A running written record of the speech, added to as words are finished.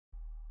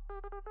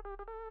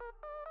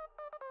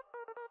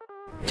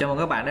Chào mừng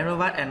các bạn đến với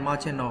Vát and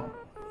More Channel.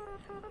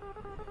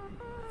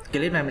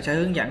 Clip này mình sẽ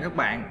hướng dẫn các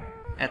bạn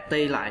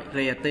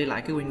ReActive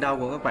lại cái Windows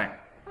của các bạn.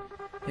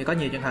 Thì có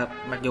nhiều trường hợp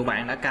mặc dù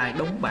bạn đã cài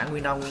đúng bản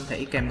Windows nguyên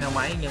thủy kèm theo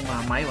máy nhưng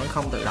mà máy vẫn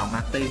không tự động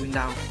Active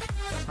Windows,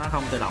 nó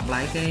không tự động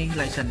lấy cái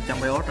license trong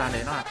BIOS ra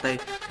để nó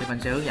Active. Thì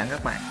mình sẽ hướng dẫn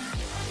các bạn.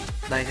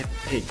 Đây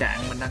thì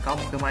trạng mình đang có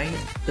một cái máy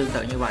tương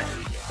tự như vậy,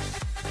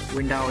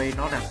 Windows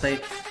nó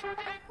Active.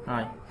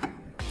 Rồi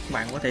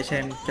bạn có thể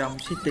xem trong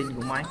setting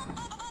của máy.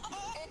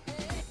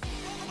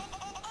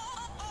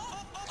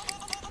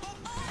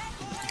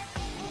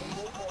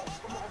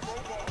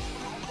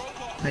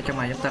 Đây trong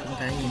này chúng ta cũng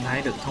thể nhìn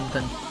thấy được thông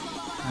tin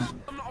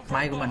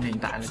máy của mình hiện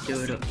tại là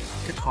chưa được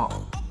kích hoạt,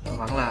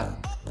 vẫn là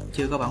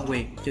chưa có bản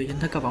quyền, chưa chính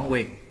thức có bản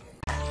quyền.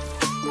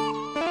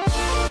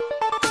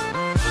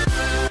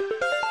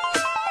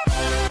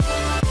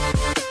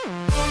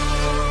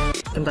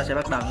 Chúng ta sẽ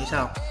bắt đầu như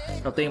sau.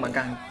 Đầu tiên bạn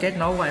cần kết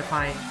nối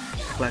wifi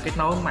hoặc là kết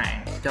nối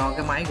mạng cho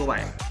cái máy của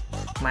bạn.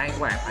 Máy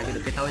của bạn phải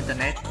được kết nối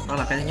internet, đó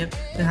là cái thứ nhất.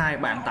 Thứ hai,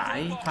 bạn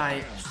tải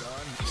file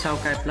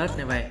KHôNG BịT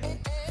này về.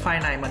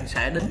 File này mình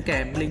sẽ đính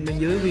kèm link bên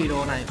dưới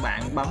video này,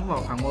 bạn bấm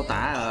vào phần mô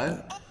tả ở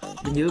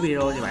bên dưới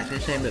video thì bạn sẽ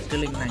xem được cái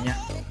link này nha.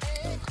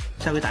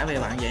 Sau khi tải về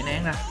bạn giải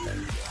nén ra.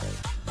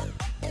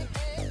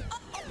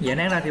 Giải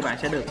nén ra thì bạn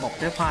sẽ được một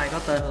cái file có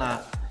tên là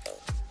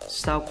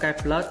KHôNG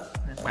BịT.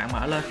 Bạn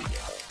mở lên.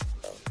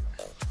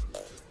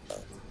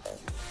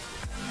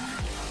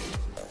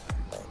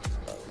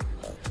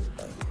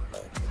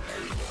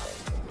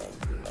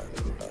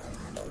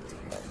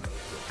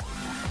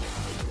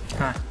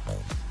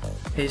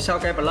 Thì sau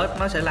KHôNG BịT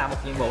nó sẽ làm một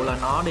nhiệm vụ là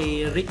nó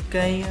đi read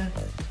cái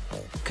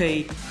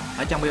key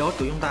ở trong BIOS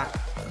của chúng ta,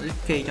 read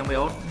key trong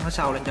BIOS nó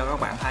show lên cho các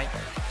bạn thấy.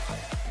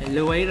 Thì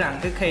lưu ý rằng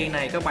cái key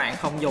này các bạn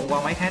không dùng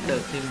qua máy khác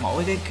được, thì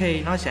mỗi cái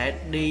key nó sẽ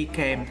đi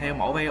kèm theo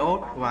mỗi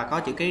BIOS và có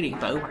chữ ký điện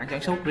tử bản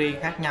sản xuất riêng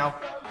khác nhau,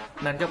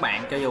 nên các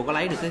bạn cho dù có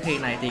lấy được cái key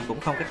này thì cũng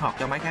không kích hoạt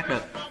cho máy khác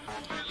được.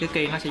 Cái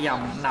key nó sẽ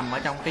nằm ở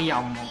trong cái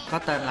dòng có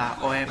tên là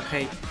OM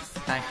key.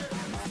 Đây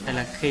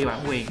là key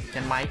bản quyền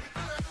trên máy.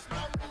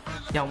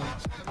 Dòng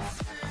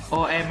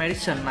OM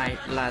Edition này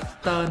là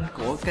tên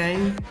của cái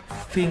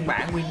phiên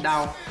bản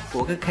Windows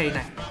của cái key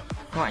này,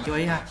 các bạn chú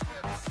ý ha.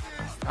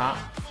 Đó.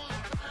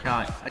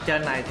 Rồi ở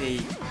trên này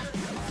thì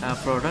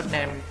product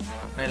name,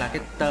 đây là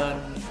cái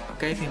tên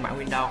cái phiên bản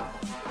Windows.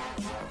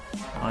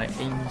 Rồi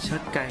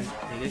insert key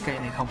thì cái key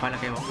này không phải là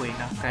key bản quyền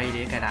đâu, key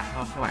để cài đặt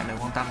thôi, các bạn đừng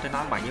quan tâm tới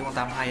nó, bạn chỉ quan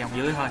tâm hai dòng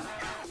dưới thôi.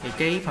 Thì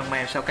cái phần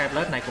mềm KHôNG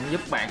BịT này cũng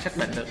giúp bạn xác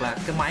định được là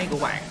cái máy của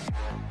bạn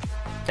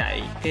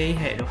chạy cái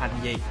hệ điều hành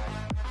gì.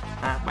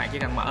 Bạn chỉ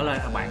cần mở lên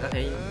là bạn có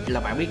thể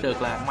bạn biết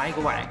được là máy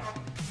của bạn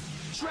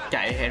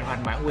chạy hệ điều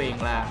hành bản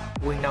quyền là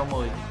Windows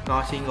 10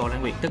 Core Single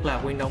Language, tức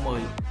là Windows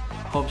 10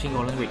 Home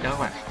Single Language đó các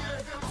bạn.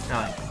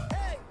 Rồi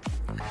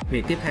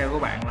việc tiếp theo của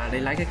bạn là đi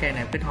lấy cái key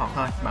này kích hoạt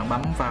thôi. Bạn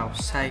bấm vào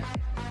Save,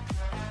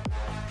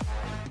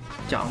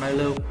 chọn nơi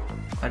lưu.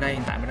 Ở đây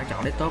hiện tại mình đang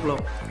chọn desktop luôn.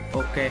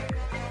 Ok.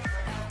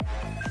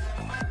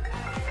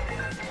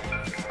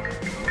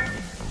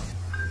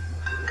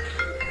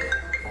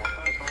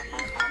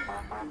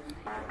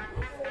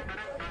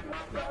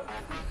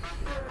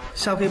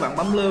 Sau khi bạn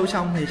bấm lưu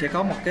xong thì sẽ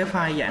có một cái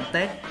file dạng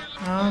test,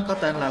 nó có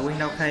tên là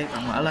Windows Key,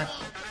 bạn mở lên.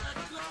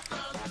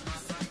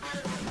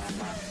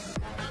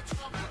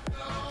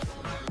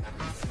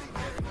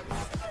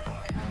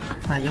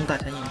 Này chúng ta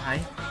sẽ nhìn thấy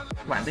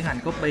bạn tiến hành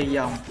copy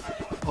dòng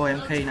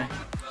OM key này.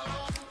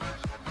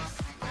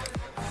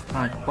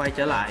 Rồi quay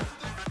trở lại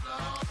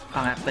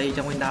phần Active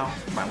trong Windows,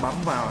 bạn bấm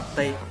vào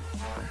Active.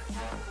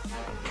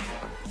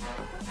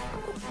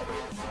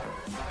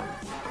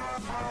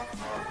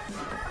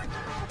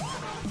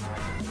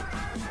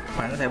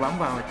 Bạn có thể bấm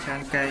vào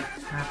trang key,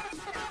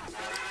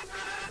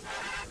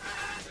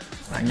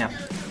 bạn nhập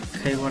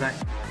key vào đây.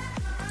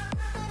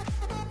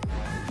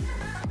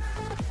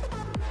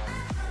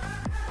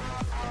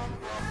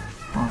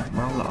 Rồi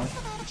báo lỗi,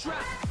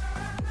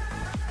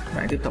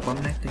 bạn tiếp tục bấm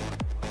next đi.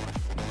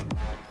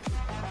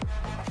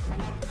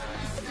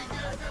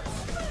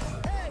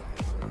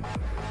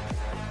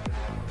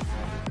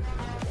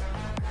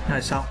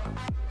 Rồi xong,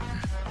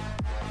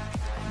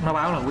 nó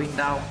báo là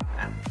Windows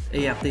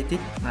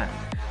ReActive này.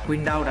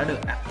 Windows đã được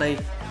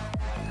Active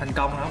thành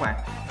công đó các bạn,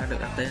 đã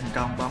được Active thành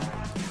công. Bấm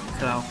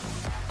close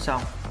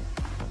xong.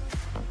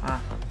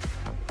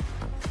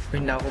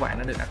 Windows của bạn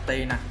đã được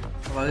Active nè,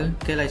 với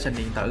cái license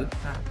điện tử,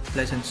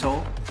 license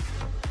số.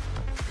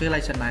 Cái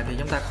license này thì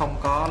chúng ta không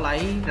có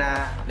lấy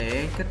ra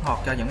để kích hoạt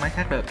cho những máy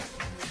khác được.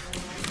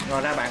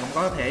 Ngoài ra bạn cũng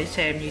có thể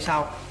xem như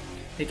sau.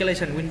 Thì cái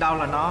license Windows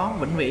là nó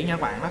vĩnh viễn nha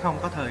các bạn, nó không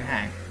có thời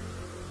hạn.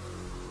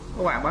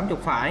 Các bạn bấm chuột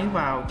phải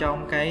vào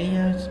trong cái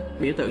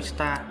biểu tượng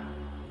Start,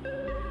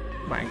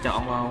 bạn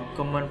chọn vào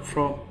Command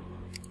Prompt.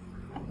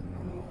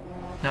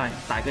 Rồi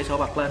tại cửa sổ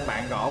bật lên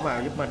bạn gõ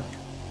vào giúp mình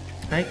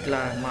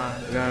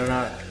HLMGR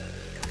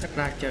cắt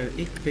ra trừ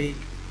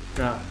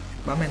XVR,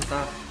 bấm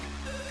Enter.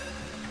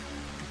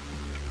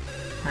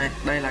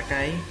 Đây là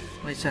cái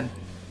license,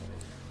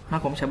 nó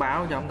cũng sẽ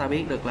báo cho chúng ta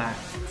biết được là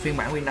phiên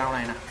bản Windows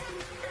này nè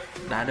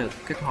đã được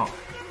kích hoạt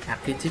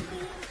Active.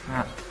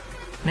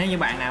 Nếu như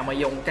bạn nào mà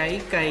dùng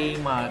cái cây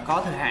mà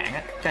có thời hạn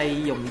á,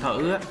 cây dùng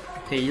thử á,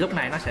 thì lúc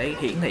này nó sẽ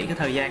hiển thị cái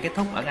thời gian kết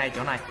thúc ở ngay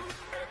chỗ này.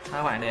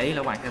 Các bạn để ý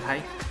là bạn sẽ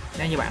thấy.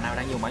 Nếu như bạn nào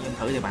đang dùng bản dùng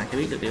thử thì bạn sẽ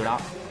biết được điều đó.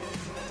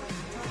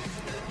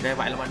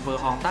 Vậy là mình vừa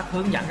hoàn tất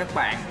hướng dẫn các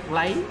bạn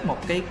lấy một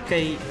cái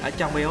key ở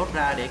trong BIOS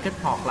ra để kích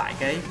hoạt lại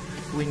cái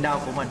Windows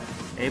của mình,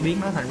 để biến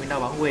nó thành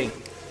Windows bản quyền.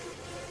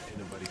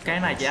 Cái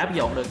này chỉ áp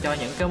dụng được cho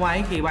những cái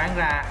máy khi bán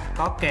ra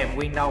có kèm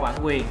Windows bản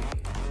quyền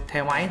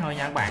theo máy thôi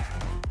nha các bạn.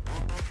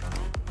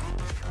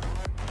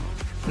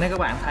 Nếu các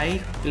bạn thấy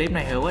clip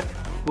này hữu ích,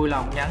 vui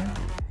lòng nhấn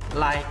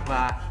like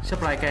và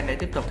subscribe kênh để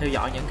tiếp tục theo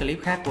dõi những clip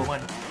khác của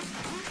mình.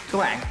 Các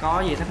bạn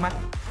có gì thắc mắc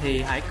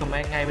thì hãy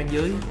comment ngay bên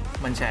dưới,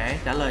 mình sẽ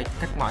trả lời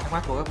mọi thắc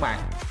mắc của các bạn.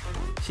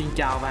 Xin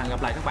chào và hẹn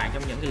gặp lại các bạn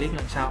trong những clip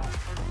lần sau.